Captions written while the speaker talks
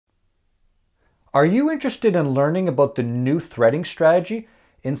Are you interested in learning about the new threading strategy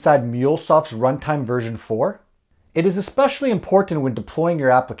inside MuleSoft's runtime version 4? It is especially important when deploying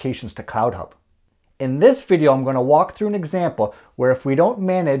your applications to CloudHub. In this video, I'm going to walk through an example where if we don't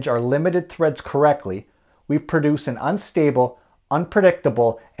manage our limited threads correctly, we produce an unstable,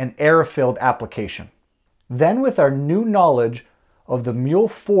 unpredictable, and error-filled application. Then with our new knowledge of the Mule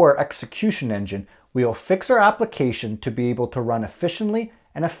 4 execution engine, we will fix our application to be able to run efficiently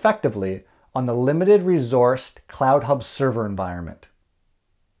and effectively on the limited resourced CloudHub server environment.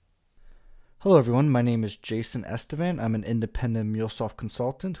 Hello everyone, my name is Jason Estevan. I'm an independent MuleSoft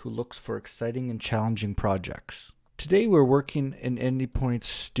consultant who looks for exciting and challenging projects. Today we're working in Endpoint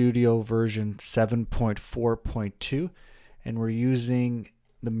Studio version 7.4.2 and we're using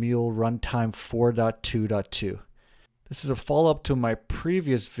the Mule runtime 4.2.2. This is a follow-up to my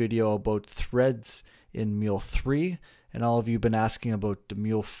previous video about threads in Mule 3, and all of you have been asking about the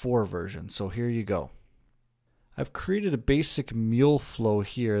Mule 4 version, so here you go. I've created a basic Mule flow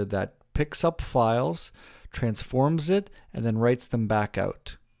here that picks up files, transforms it, and then writes them back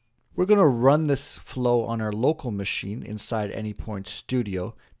out. We're going to run this flow on our local machine inside Anypoint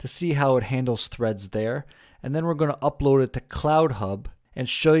Studio to see how it handles threads there, and then we're going to upload it to CloudHub and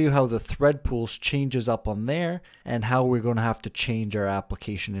show you how the thread pools changes up on there and how we're going to have to change our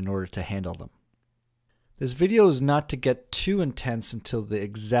application in order to handle them. This video is not to get too intense into the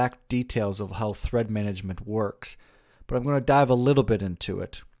exact details of how thread management works, but I'm going to dive a little bit into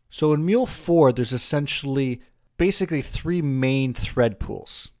it. So in Mule 4, there's essentially basically three main thread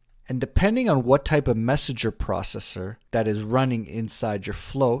pools. And depending on what type of messenger processor that is running inside your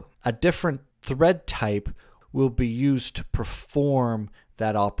flow, a different thread type will be used to perform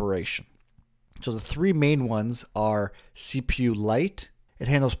that operation. So the three main ones are CPU light. It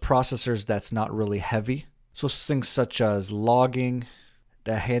handles processors that's not really heavy. So things such as logging,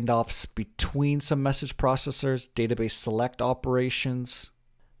 the handoffs between some message processors, database select operations.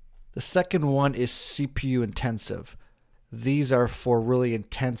 The second one is CPU intensive. These are for really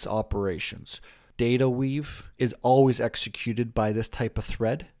intense operations. Data weave is always executed by this type of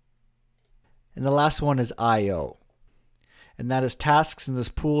thread. And the last one is I/O. And that is tasks in this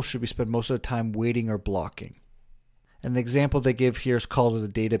pool should be spent most of the time waiting or blocking. And the example they give here is called the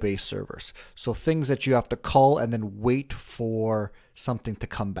database servers. So things that you have to call and then wait for something to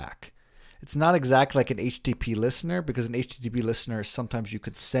come back. It's not exactly like an HTTP listener, because an HTTP listener is sometimes you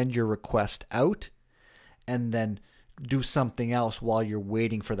could send your request out and then do something else while you're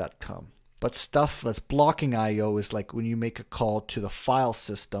waiting for that to come. But stuff that's blocking I/O is like when you make a call to the file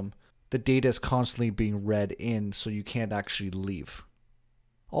system, the data is constantly being read in, so you can't actually leave.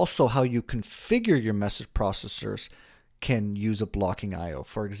 Also, how you configure your message processors can use a blocking I/O.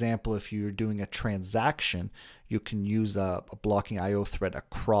 For example, if you're doing a transaction, you can use a blocking I/O thread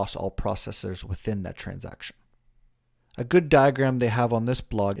across all processors within that transaction. A good diagram they have on this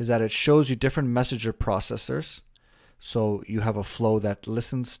blog is that it shows you different messenger processors. So you have a flow that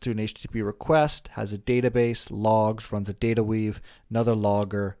listens to an HTTP request, has a database, logs, runs a data weave, another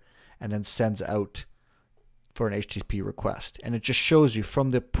logger, and then sends out for an HTTP request. And it just shows you from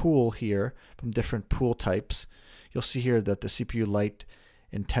the pool here, from different pool types, you'll see here that the CPU light,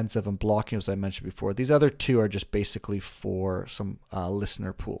 intensive, and blocking, as I mentioned before. These other two are just basically for some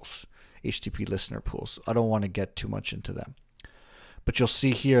listener pools, HTTP listener pools. I don't want to get too much into them. But you'll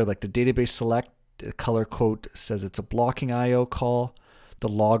see here, like the database select, the color code says it's a blocking I/O call. The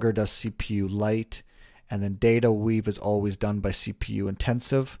logger does CPU light. And then data weave is always done by CPU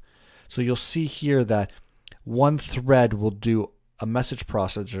intensive. So you'll see here that one thread will do a message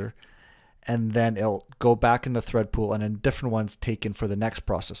processor, and then it'll go back in the thread pool, and then different ones taken for the next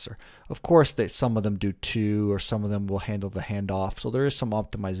processor. Of course, some of them do two, or some of them will handle the handoff, so there is some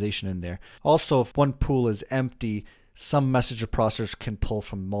optimization in there. Also, if one pool is empty, some messenger processors can pull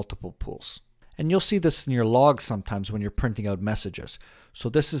from multiple pools. And you'll see this in your log sometimes when you're printing out messages. So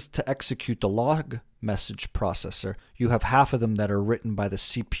this is to execute the log message processor. You have half of them that are written by the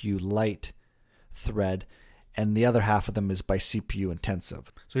CPU light thread, and the other half of them is by CPU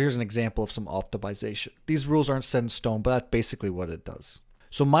intensive. So here's an example of some optimization. These rules aren't set in stone, but that's basically what it does.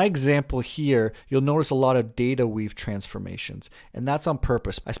 So my example here, you'll notice a lot of data weave transformations, and that's on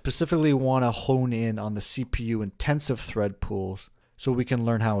purpose. I specifically want to hone in on the CPU intensive thread pools so we can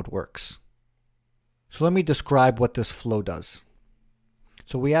learn how it works. So let me describe what this flow does.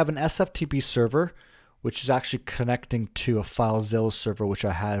 So we have an SFTP server, which is actually connecting to a FileZilla server, which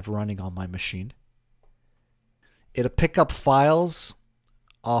I have running on my machine. It'll pick up files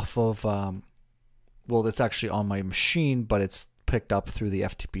off of, well, it's actually on my machine, but it's picked up through the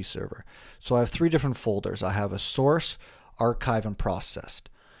FTP server. So I have three different folders. I have a source, archive, and processed.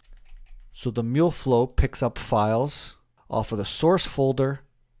 So the Mule flow picks up files off of the source folder.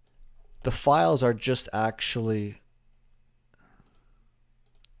 The files are just actually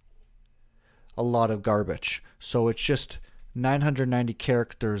a lot of garbage. So it's just 990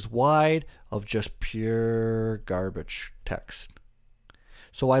 characters wide of just pure garbage text.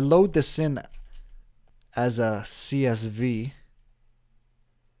 So I load this in as a CSV,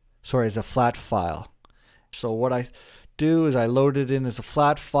 sorry, as a flat file. So what I do is I load it in as a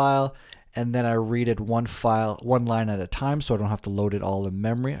flat file, and then I read it one line at a time, so I don't have to load it all in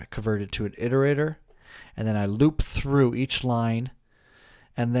memory. I convert it to an iterator, and then I loop through each line,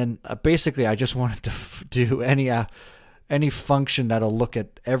 and then basically I just wanted to do any function that'll look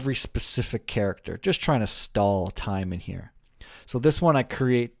at every specific character, just trying to stall time in here. So this one I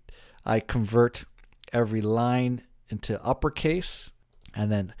convert every line into uppercase,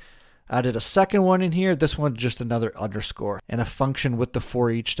 and then added a second one in here. This one just another underscore, and a function with the for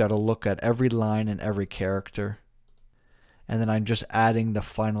each that'll look at every line and every character. And then I'm just adding the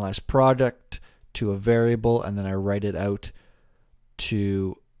finalized product to a variable, and then I write it out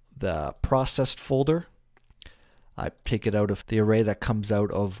to the processed folder. I take it out of the array that comes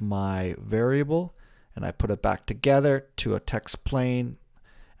out of my variable, and I put it back together to a text plane,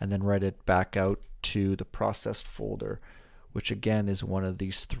 and then write it back out to the processed folder, which again is one of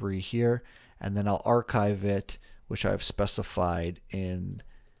these three here, and then I'll archive it, which I've specified in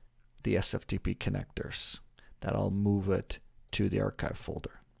the SFTP connectors. That I'll move it to the archive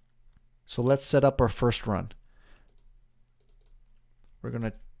folder. So let's set up our first run. We're going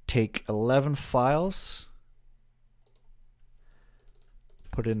to take 11 files,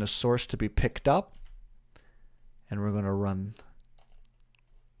 put in a source to be picked up, and we're going to run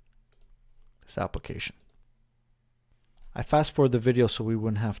this application. I fast forward the video so we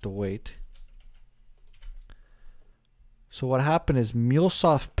wouldn't have to wait. So what happened is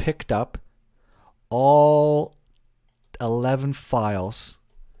MuleSoft picked up all 11 files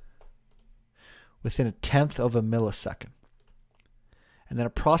within 1/10 of a millisecond. And then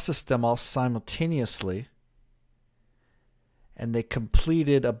it processed them all simultaneously, and they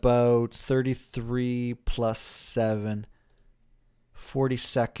completed about 33 plus 7, 40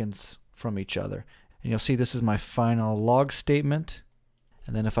 seconds from each other. And you'll see this is my final log statement.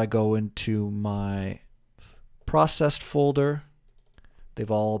 And then if I go into my processed folder, they've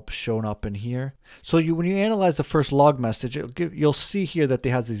all shown up in here. So when you analyze the first log message, you'll see here that it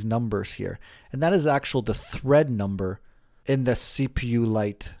has these numbers here. And that is actually the thread number in the CPU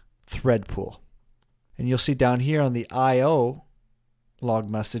Lite thread pool. And you'll see down here on the IO log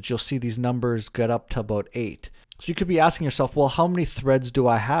message, you'll see these numbers get up to about 8. So you could be asking yourself, well, how many threads do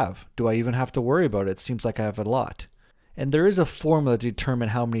I have? Do I even have to worry about it? It seems like I have a lot. And there is a formula to determine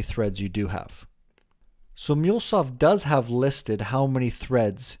how many threads you do have. So MuleSoft does have listed how many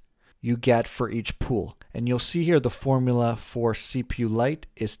threads you get for each pool. And you'll see here the formula for CPU Lite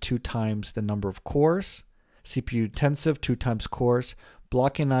is 2 times the number of cores. CPU intensive, 2 times cores.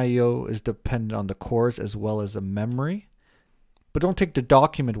 Blocking IO is dependent on the cores as well as the memory. But don't take the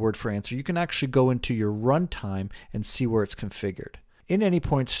document word for answer. You can actually go into your runtime and see where it's configured. In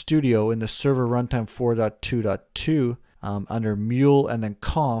Anypoint Studio, in the server runtime 4.2.2, under Mule and then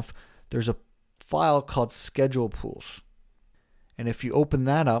conf, there's a file called schedule pools. And if you open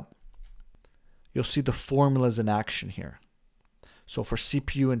that up, you'll see the formulas in action here. So for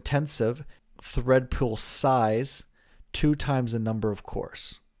CPU intensive, thread pool size, 2 times the number of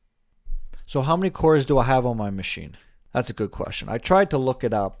cores. So how many cores do I have on my machine? That's a good question. I tried to look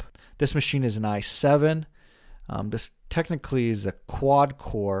it up. This machine is an i7. This technically is a quad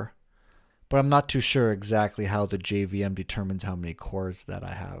core, but I'm not too sure exactly how the JVM determines how many cores that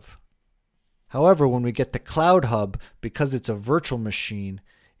I have. However, when we get to CloudHub, because it's a virtual machine,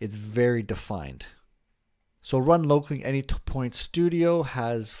 it's very defined. So run locally Anypoint Studio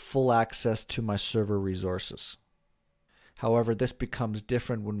has full access to my server resources. However, this becomes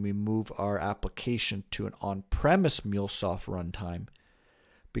different when we move our application to an on-premise MuleSoft runtime,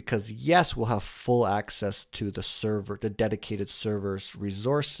 because yes, we'll have full access to the server, the dedicated server's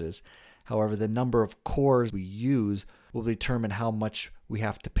resources. However, the number of cores we use will determine how much we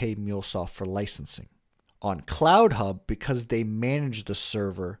have to pay MuleSoft for licensing. On CloudHub, because they manage the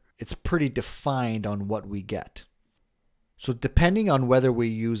server, it's pretty defined on what we get. So depending on whether we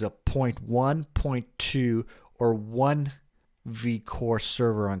use a 0.1, 0.2, or 1 vCore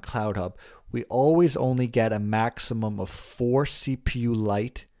server on CloudHub, we always only get a maximum of 4 CPU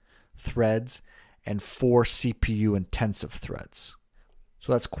Lite threads and 4 CPU intensive threads.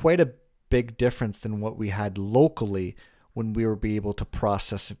 So that's quite a big difference than what we had locally when we were able to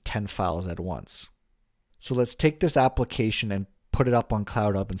process 10 files at once. So let's take this application and put it up on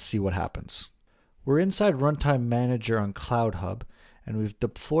CloudHub and see what happens. We're inside Runtime Manager on CloudHub, and we've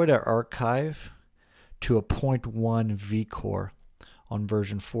deployed our archive to a 0.1 vCore on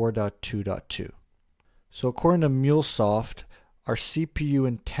version 4.2.2. So according to MuleSoft, our CPU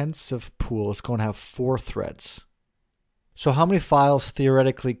intensive pool is going to have 4 threads. So how many files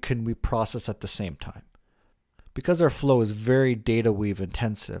theoretically can we process at the same time? Because our flow is very data weave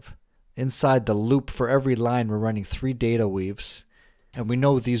intensive, inside the loop for every line we're running 3 data weaves, and we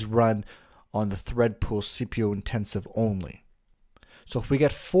know these run on the thread pool CPU intensive only. So if we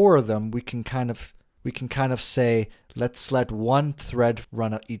get 4 of them, we can kind of say, let's let 1 thread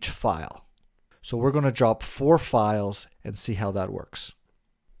run each file. So we're going to drop 4 files and see how that works.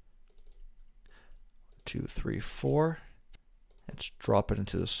 2, 3, 4. Let's drop it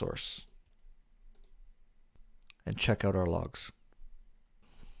into the source and check out our logs.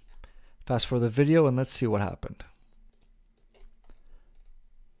 Fast forward the video and let's see what happened.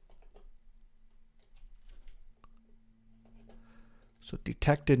 So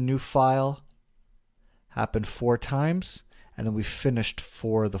detected new file happened 4 times, and then we finished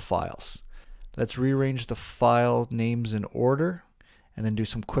 4 of the files. Let's rearrange the file names in order and then do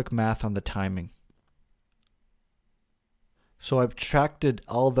some quick math on the timing. So I've subtracted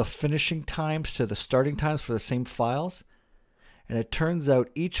all the finishing times to the starting times for the same files, and it turns out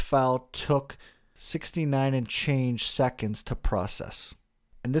each file took 69 and change seconds to process.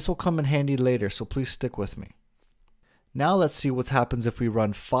 And this will come in handy later, so please stick with me. Now let's see what happens if we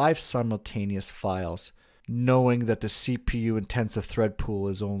run 5 simultaneous files, knowing that the CPU intensive thread pool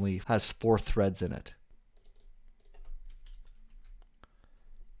has 4 threads in it.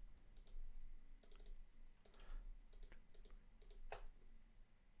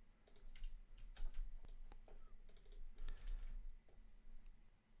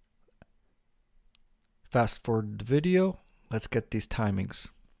 Fast forward the video, let's get these timings.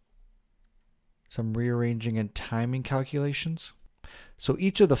 Some rearranging and timing calculations. So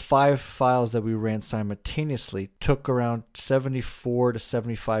each of the 5 files that we ran simultaneously took around 74 to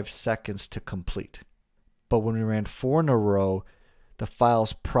 75 seconds to complete. But when we ran 4 in a row, the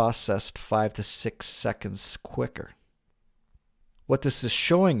files processed 5 to 6 seconds quicker. What this is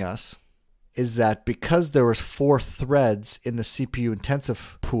showing us is that because there was 4 threads in the CPU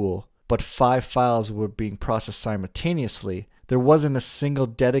intensive pool, but 5 files were being processed simultaneously, there wasn't a single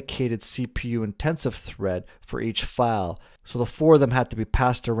dedicated CPU intensive thread for each file, so the 4 of them had to be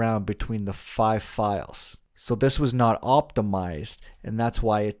passed around between the 5 files. So this was not optimized, and that's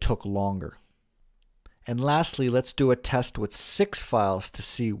why it took longer. And lastly, let's do a test with 6 files to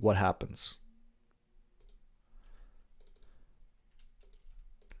see what happens.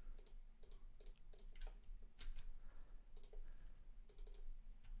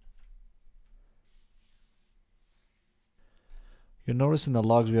 You'll notice in the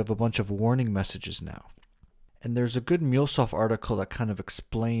logs we have a bunch of warning messages now. And there's a good MuleSoft article that kind of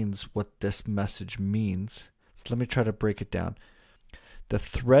explains what this message means. So let me try to break it down. The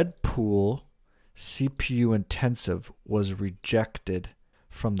thread pool CPU intensive was rejected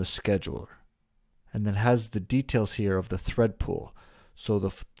from the scheduler. And then has the details here of the thread pool. So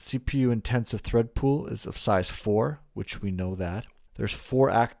the CPU intensive thread pool is of size 4, which we know that. There's 4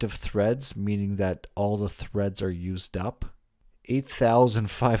 active threads, meaning that all the threads are used up.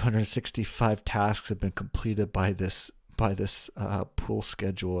 8,565 tasks have been completed by this pool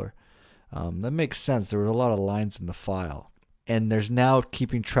scheduler. That makes sense. There were a lot of lines in the file. And there's now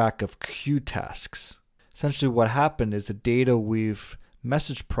keeping track of queue tasks. Essentially what happened is the data weave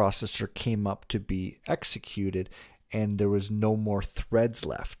message processor came up to be executed and there was no more threads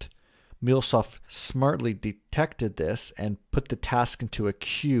left. MuleSoft smartly detected this and put the task into a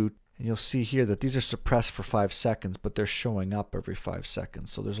queue. And you'll see here that these are suppressed for 5 seconds, but they're showing up every 5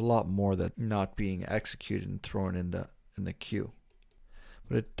 seconds. So there's a lot more that not being executed and thrown in the queue.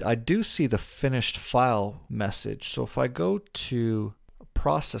 But I do see the finished file message. So if I go to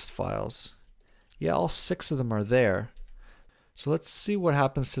processed files, yeah, all 6 of them are there. So let's see what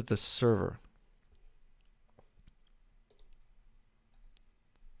happens to the server.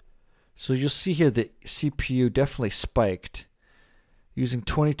 So you'll see here the CPU definitely spiked. Using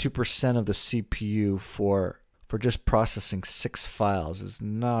 22% of the CPU for just processing 6 files is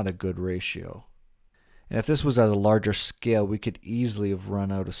not a good ratio. And if this was at a larger scale, we could easily have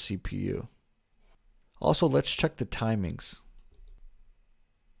run out of CPU. Also, let's check the timings.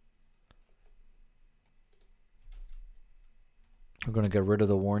 I'm going to get rid of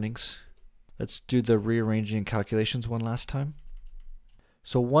the warnings. Let's do the rearranging and calculations one last time.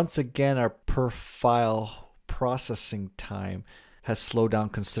 So once again, our per file processing time has slowed down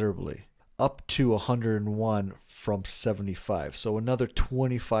considerably, up to 101 from 75. So another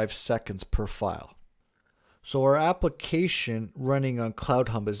 25 seconds per file. So our application running on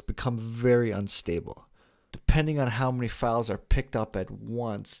CloudHub has become very unstable. Depending on how many files are picked up at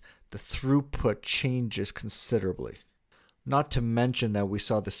once, the throughput changes considerably. Not to mention that we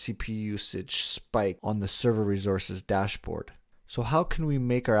saw the CPU usage spike on the server resources dashboard. So how can we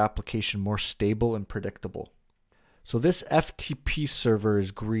make our application more stable and predictable? So this FTP server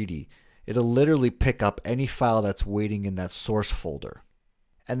is greedy. It'll literally pick up any file that's waiting in that source folder.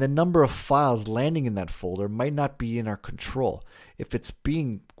 And the number of files landing in that folder might not be in our control. If it's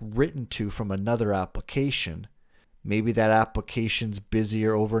being written to from another application, maybe that application's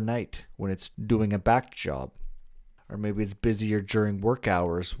busier overnight when it's doing a back job. Or maybe it's busier during work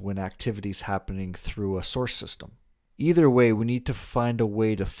hours when activity's happening through a source system. Either way, we need to find a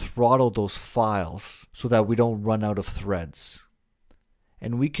way to throttle those files so that we don't run out of threads.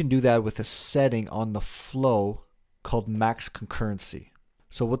 And we can do that with a setting on the flow called max concurrency.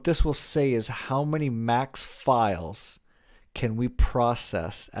 So what this will say is how many max files can we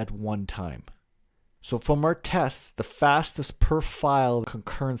process at one time. So from our tests, the fastest per file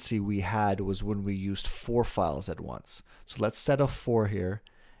concurrency we had was when we used 4 files at once. So let's set a 4 here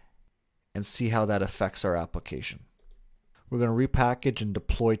and see how that affects our application. We're going to repackage and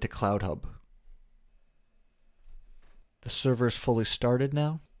deploy to CloudHub. The server is fully started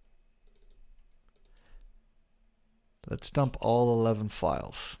now. Let's dump all 11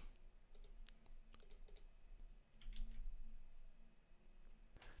 files.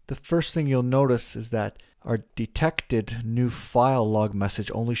 The first thing you'll notice is that our detected new file log message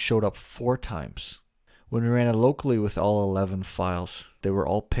only showed up 4 times. When we ran it locally with all 11 files, they were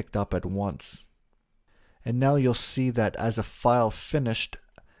all picked up at once. And now you'll see that as a file finished,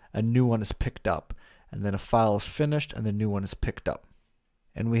 a new one is picked up. And then a file is finished and the new one is picked up.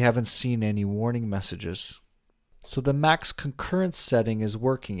 And we haven't seen any warning messages. So the max concurrence setting is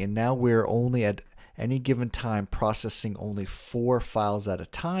working, and now we're only at any given time processing only 4 files at a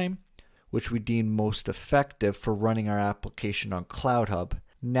time, which we deem most effective for running our application on CloudHub,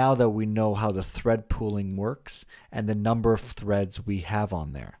 now that we know how the thread pooling works and the number of threads we have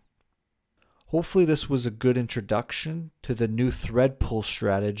on there. Hopefully this was a good introduction to the new thread pool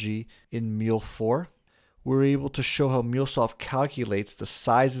strategy in Mule 4. We're able to show how MuleSoft calculates the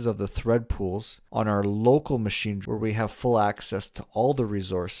sizes of the thread pools on our local machine where we have full access to all the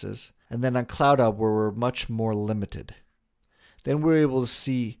resources, and then on CloudHub where we're much more limited. Then we're able to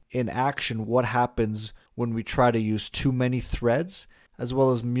see in action what happens when we try to use too many threads, as well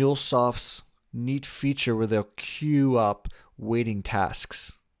as MuleSoft's neat feature where they'll queue up waiting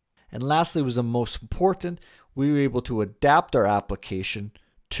tasks. And lastly was the most important, we were able to adapt our application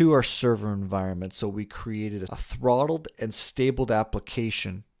to our server environment, so we created a throttled and stabled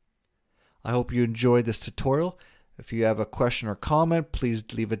application. I hope you enjoyed this tutorial. If you have a question or comment, please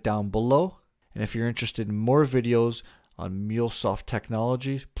leave it down below. And if you're interested in more videos on MuleSoft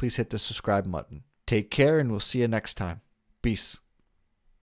technology, please hit the subscribe button. Take care and we'll see you next time. Peace.